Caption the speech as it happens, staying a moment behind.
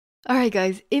Alright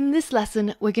guys, in this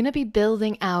lesson we're going to be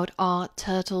building out our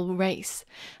turtle race,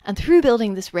 and through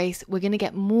building this race we're going to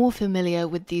get more familiar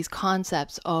with these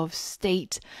concepts of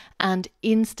state and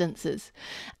instances,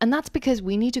 and that's because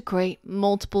we need to create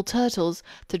multiple turtles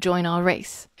to join our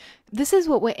race. This is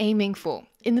what we're aiming for.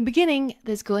 In the beginning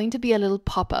there's going to be a little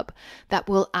pop-up that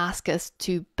will ask us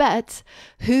to bet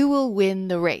who will win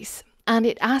the race. And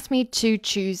it asked me to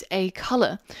choose a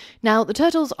color. Now the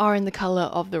turtles are in the color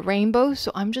of the rainbow,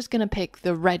 so I'm just going to pick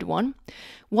the red one.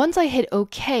 Once I hit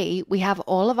OK, we have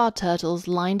all of our turtles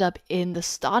lined up in the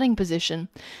starting position,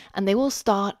 and they will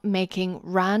start making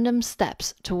random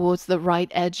steps towards the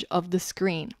right edge of the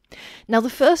screen. Now the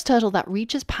first turtle that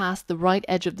reaches past the right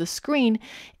edge of the screen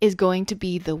is going to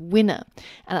be the winner.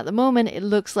 And at the moment it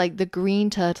looks like the green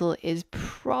turtle is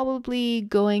probably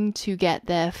going to get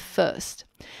there first.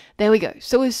 There we go.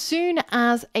 So as soon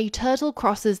as a turtle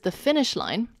crosses the finish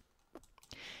line,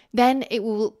 then it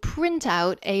will print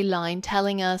out a line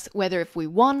telling us whether if we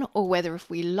won or whether if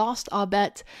we lost our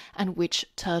bet and which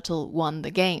turtle won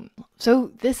the game.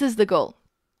 So this is the goal.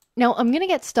 Now I'm going to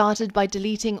get started by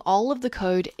deleting all of the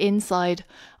code inside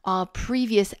our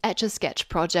previous Etch-a-Sketch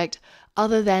project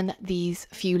other than these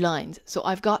few lines. So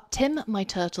I've got Tim, my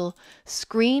turtle,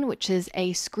 screen, which is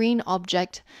a screen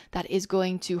object that is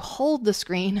going to hold the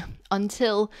screen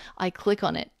until I click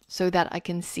on it so that I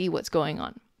can see what's going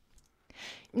on.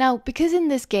 Now, because in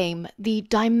this game, the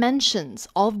dimensions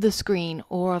of the screen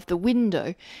or of the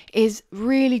window is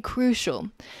really crucial,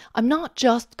 I'm not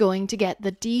just going to get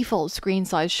the default screen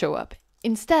size show up.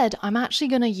 Instead, I'm actually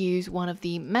going to use one of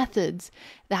the methods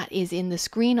that is in the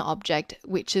screen object,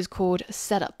 which is called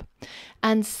setup.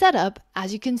 And setup,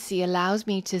 as you can see, allows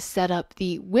me to set up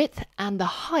the width and the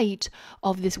height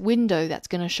of this window that's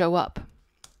going to show up.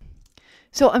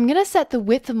 So I'm going to set the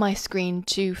width of my screen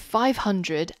to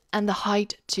 500 and the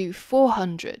height to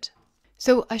 400.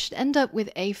 So I should end up with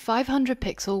a 500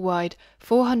 pixel wide,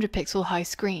 400 pixel high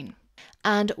screen.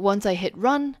 And once I hit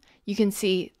run, you can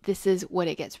see this is what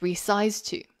it gets resized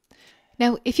to.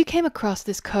 Now, if you came across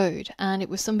this code and it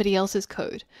was somebody else's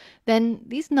code, then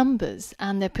these numbers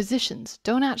and their positions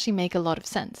don't actually make a lot of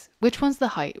sense. Which one's the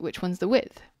height? Which one's the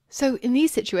width? So in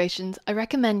these situations, I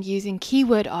recommend using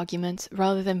keyword arguments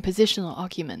rather than positional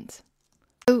arguments.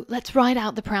 So let's write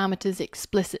out the parameters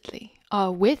explicitly.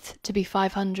 Our width to be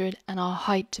 500 and our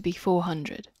height to be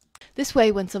 400. This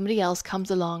way, when somebody else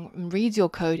comes along and reads your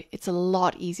code, it's a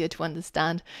lot easier to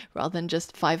understand rather than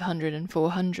just 500 and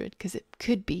 400, because it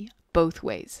could be both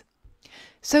ways.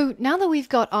 So now that we've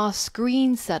got our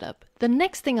screen set up, the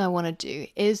next thing I want to do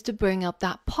is to bring up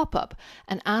that pop-up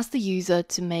and ask the user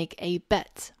to make a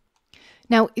bet.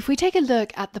 Now, if we take a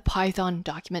look at the Python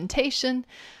documentation,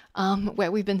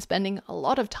 where we've been spending a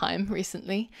lot of time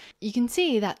recently, you can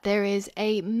see that there is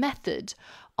a method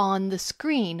on the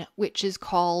screen which is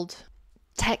called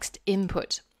text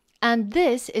input. And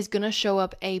this is going to show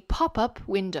up a pop-up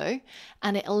window,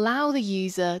 and it allows the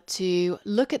user to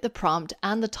look at the prompt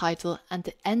and the title and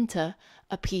to enter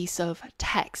a piece of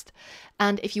text.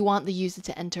 And if you want the user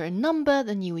to enter a number,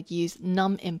 then you would use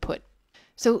num input.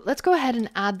 So let's go ahead and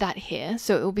add that here.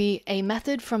 So it will be a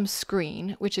method from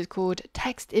screen, which is called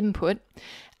text input.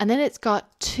 And then it's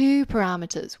got two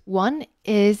parameters. One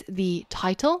is the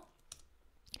title,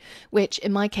 which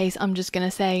in my case, I'm just going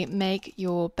to say, make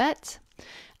your bet.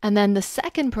 And then the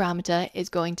second parameter is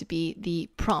going to be the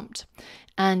prompt.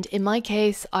 And in my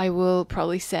case, I will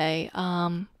probably say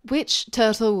which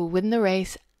turtle will win the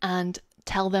race and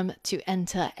tell them to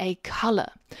enter a color.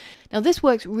 Now this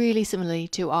works really similarly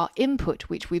to our input,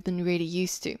 which we've been really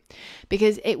used to,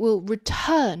 because it will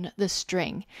return the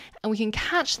string and we can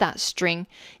catch that string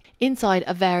inside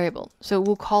a variable. So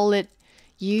we'll call it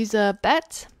user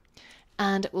bet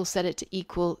and we'll set it to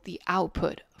equal the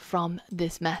output from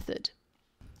this method.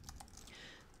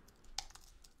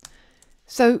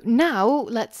 So now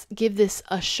let's give this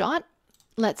a shot.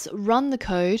 Let's run the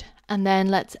code and then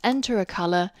let's enter a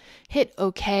color, hit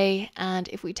OK, and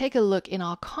if we take a look in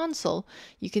our console,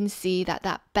 you can see that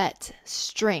that bet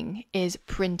string is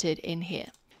printed in here.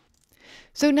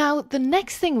 So now the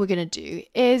next thing we're going to do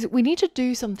is we need to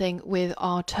do something with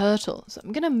our turtle. So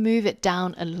I'm going to move it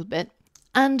down a little bit.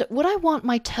 And what I want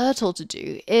my turtle to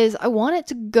do is I want it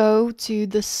to go to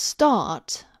the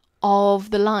start of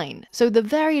the line. So the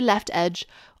very left edge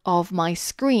of my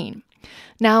screen.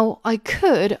 Now I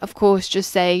could, of course,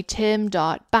 just say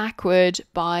tim.backward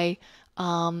by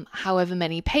however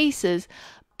many paces,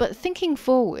 but thinking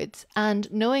forwards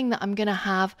and knowing that I'm going to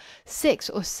have 6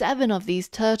 or 7 of these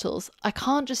turtles, I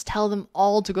can't just tell them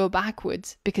all to go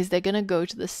backwards because they're going to go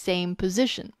to the same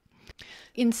position.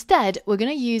 Instead, we're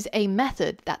going to use a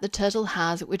method that the turtle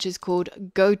has, which is called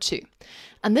goTo.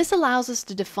 And this allows us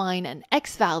to define an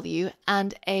x value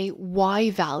and a y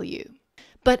value.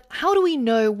 But how do we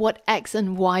know what x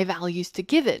and y values to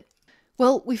give it?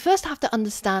 Well, we first have to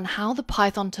understand how the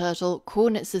Python turtle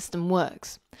coordinate system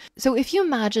works. So if you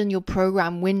imagine your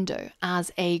program window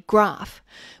as a graph,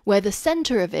 where the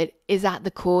center of it is at the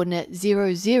coordinate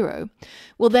 0, 0,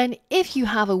 well then if you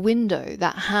have a window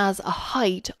that has a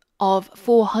height of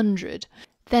 400,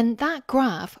 then that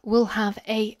graph will have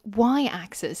a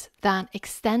y-axis that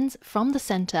extends from the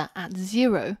center at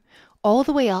 0 all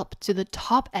the way up to the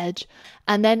top edge,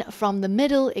 and then from the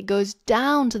middle it goes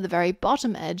down to the very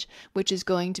bottom edge, which is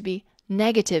going to be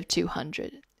negative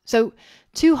 200. So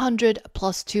 200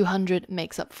 plus 200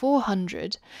 makes up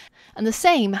 400, and the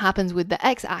same happens with the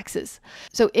x-axis.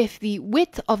 So if the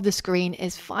width of the screen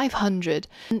is 500,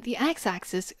 the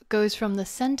x-axis goes from the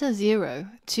center 0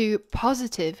 to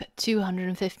positive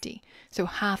 250, so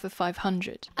half of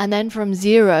 500, and then from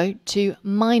 0 to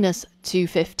minus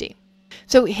 250.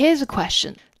 So here's a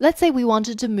question. Let's say we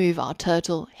wanted to move our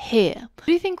turtle here. What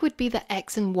do you think would be the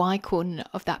x and y coordinate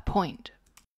of that point?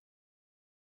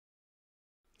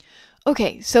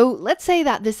 Okay, so let's say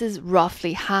that this is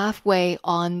roughly halfway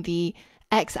on the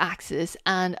x-axis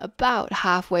and about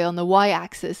halfway on the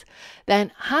y-axis.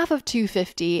 Then half of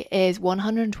 250 is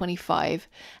 125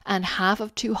 and half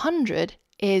of 200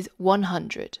 is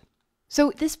 100.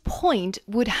 So this point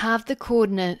would have the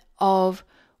coordinate of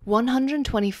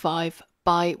 125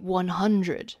 by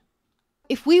 100.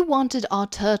 If we wanted our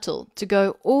turtle to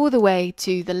go all the way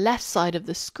to the left side of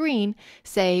the screen,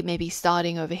 say maybe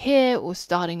starting over here or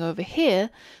starting over here,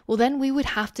 well then we would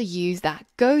have to use that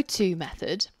goTo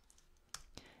method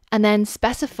and then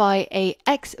specify a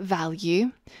x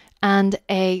value and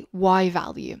a y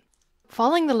value.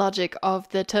 Following the logic of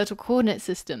the turtle coordinate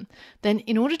system, then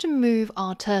in order to move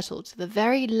our turtle to the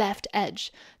very left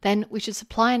edge, then we should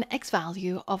supply an x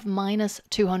value of minus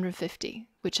 250,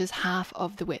 which is half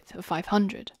of the width of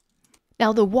 500.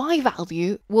 Now the y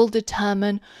value will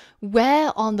determine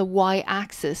where on the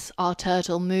y-axis our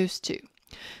turtle moves to.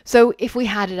 So if we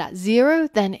had it at 0,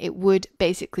 then it would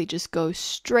basically just go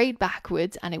straight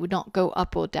backwards and it would not go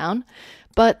up or down.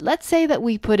 But let's say that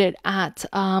we put it at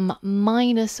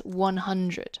minus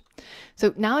 100.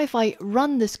 So now if I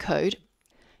run this code,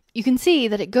 you can see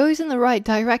that it goes in the right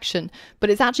direction, but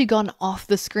it's actually gone off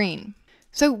the screen.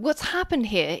 So what's happened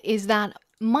here is that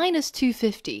minus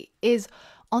 250 is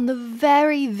on the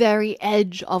very, very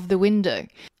edge of the window.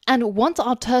 And once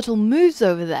our turtle moves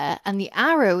over there and the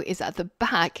arrow is at the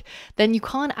back, then you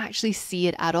can't actually see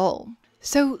it at all.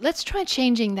 So let's try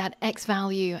changing that x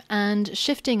value and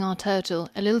shifting our turtle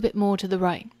a little bit more to the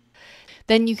right.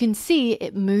 Then you can see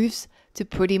it moves to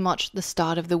pretty much the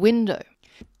start of the window.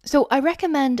 So I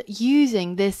recommend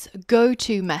using this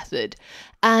goTo method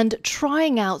and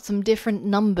trying out some different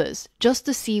numbers just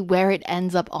to see where it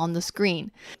ends up on the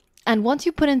screen. And once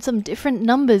you put in some different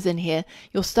numbers in here,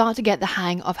 you'll start to get the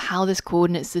hang of how this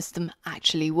coordinate system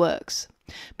actually works.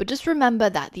 But just remember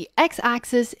that the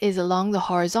x-axis is along the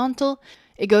horizontal.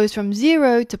 It goes from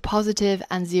 0 to positive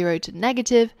and 0 to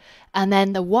negative, and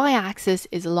then the y-axis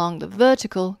is along the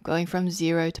vertical, going from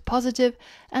 0 to positive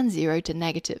and 0 to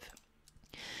negative.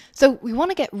 So we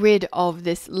want to get rid of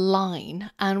this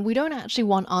line, and we don't actually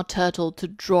want our turtle to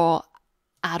draw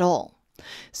at all.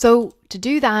 So to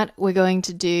do that, we're going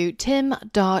to do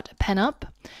tim.penup,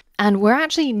 and we're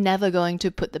actually never going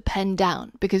to put the pen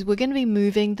down because we're going to be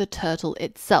moving the turtle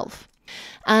itself.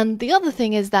 And the other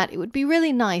thing is that it would be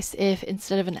really nice if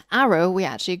instead of an arrow, we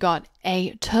actually got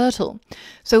a turtle.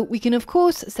 So we can of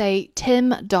course say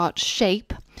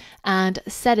tim.shape and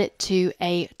set it to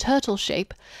a turtle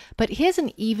shape, but here's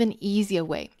an even easier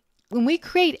way. When we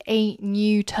create a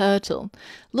new turtle,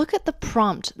 look at the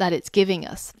prompt that it's giving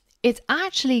us. It's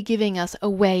actually giving us a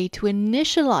way to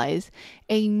initialize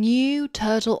a new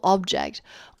turtle object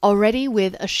already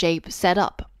with a shape set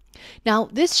up. Now,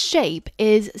 this shape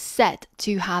is set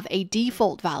to have a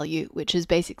default value, which is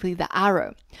basically the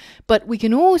arrow, but we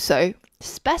can also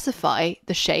specify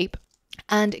the shape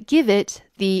and give it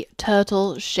the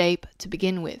turtle shape to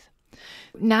begin with.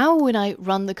 Now, when I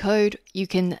run the code, you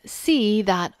can see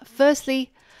that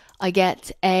firstly, I get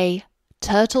a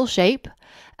turtle shape,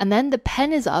 and then the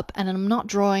pen is up and I'm not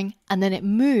drawing, and then it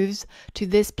moves to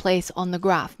this place on the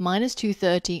graph, minus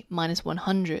 230, minus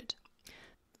 100.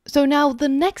 So now the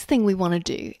next thing we want to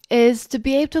do is to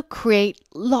be able to create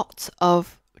lots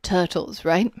of turtles,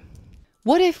 right?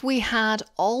 What if we had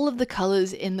all of the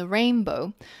colors in the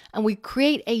rainbow and we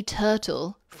create a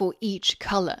turtle for each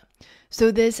color? So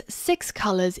there's 6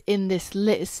 colors in this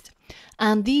list,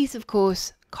 And these, of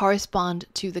course, correspond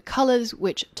to the colors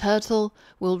which Turtle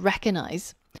will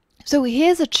recognize. So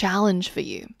here's a challenge for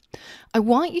you. I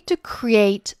want you to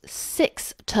create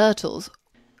 6 turtles,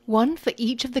 one for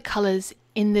each of the colors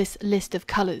in this list of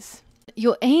colors.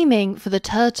 You're aiming for the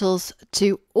turtles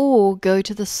to all go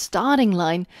to the starting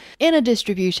line in a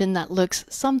distribution that looks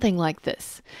something like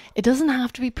this. It doesn't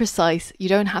have to be precise, you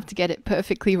don't have to get it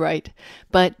perfectly right,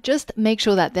 but just make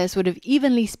sure that they're sort of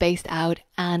evenly spaced out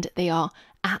and they are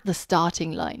at the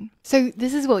starting line. So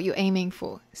this is what you're aiming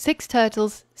for. 6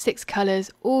 turtles, 6 colors,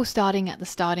 all starting at the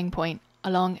starting point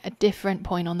along a different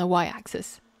point on the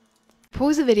y-axis.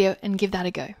 Pause the video and give that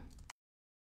a go.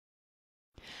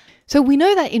 So we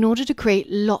know that in order to create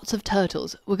lots of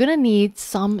turtles, we're going to need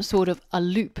some sort of a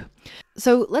loop.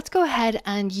 So let's go ahead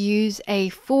and use a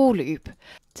for loop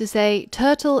to say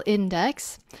turtle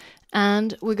index,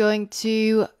 and we're going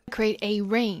to create a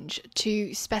range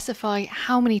to specify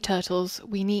how many turtles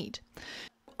we need.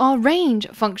 Our range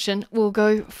function will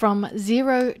go from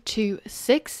 0 to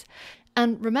 6.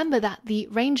 And remember that the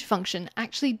range function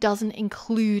actually doesn't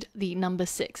include the number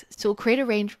 6. So we'll create a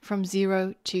range from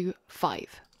 0 to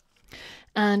 5.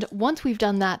 And once we've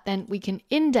done that, then we can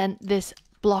indent this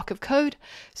block of code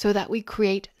so that we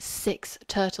create 6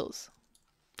 turtles.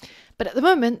 But at the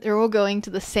moment, they're all going to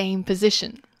the same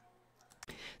position.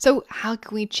 So how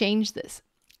can we change this?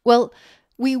 Well,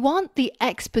 we want the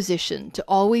X position to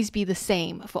always be the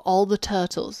same for all the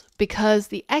turtles because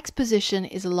the X position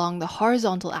is along the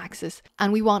horizontal axis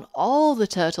and we want all the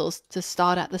turtles to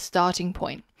start at the starting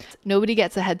point. Nobody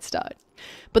gets a head start.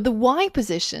 But the Y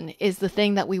position is the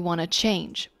thing that we want to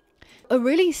change. A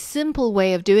really simple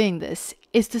way of doing this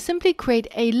is to simply create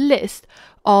a list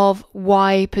of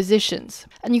Y positions.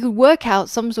 And you could work out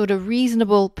some sort of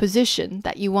reasonable position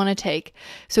that you want to take.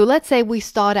 So let's say we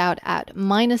start out at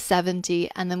 -70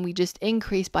 and then we just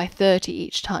increase by 30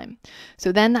 each time.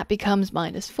 So then that becomes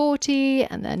 -40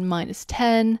 and then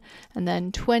 -10 and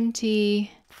then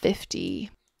 20, 50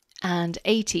 and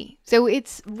 80. So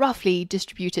it's roughly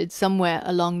distributed somewhere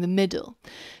along the middle.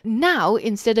 Now,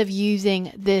 instead of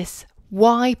using this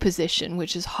Y position,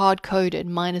 which is hard-coded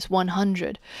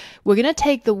 -100, we're going to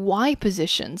take the Y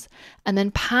positions and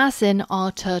then pass in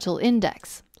our turtle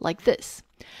index, like this.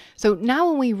 So now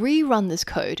when we rerun this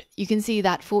code, you can see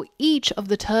that for each of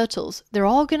the turtles, they're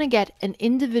all going to get an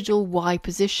individual Y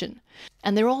position,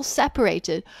 and they're all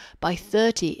separated by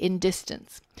 30 in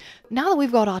distance. Now that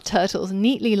we've got our turtles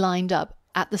neatly lined up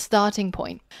at the starting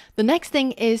point, the next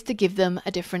thing is to give them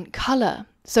a different color.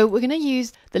 So we're going to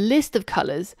use the list of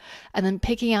colors and then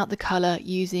picking out the color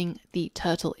using the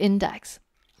turtle index.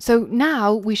 So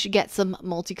now we should get some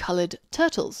multicolored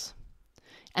turtles,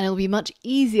 and it'll be much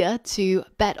easier to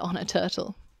bet on a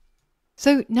turtle.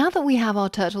 So now that we have our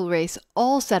turtle race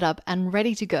all set up and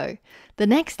ready to go, the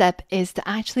next step is to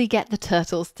actually get the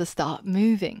turtles to start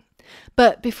moving.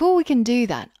 But before we can do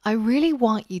that, I really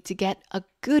want you to get a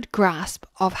good grasp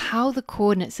of how the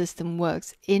coordinate system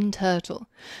works in Turtle.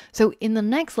 So in the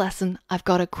next lesson, I've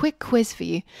got a quick quiz for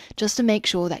you just to make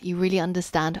sure that you really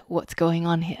understand what's going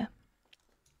on here.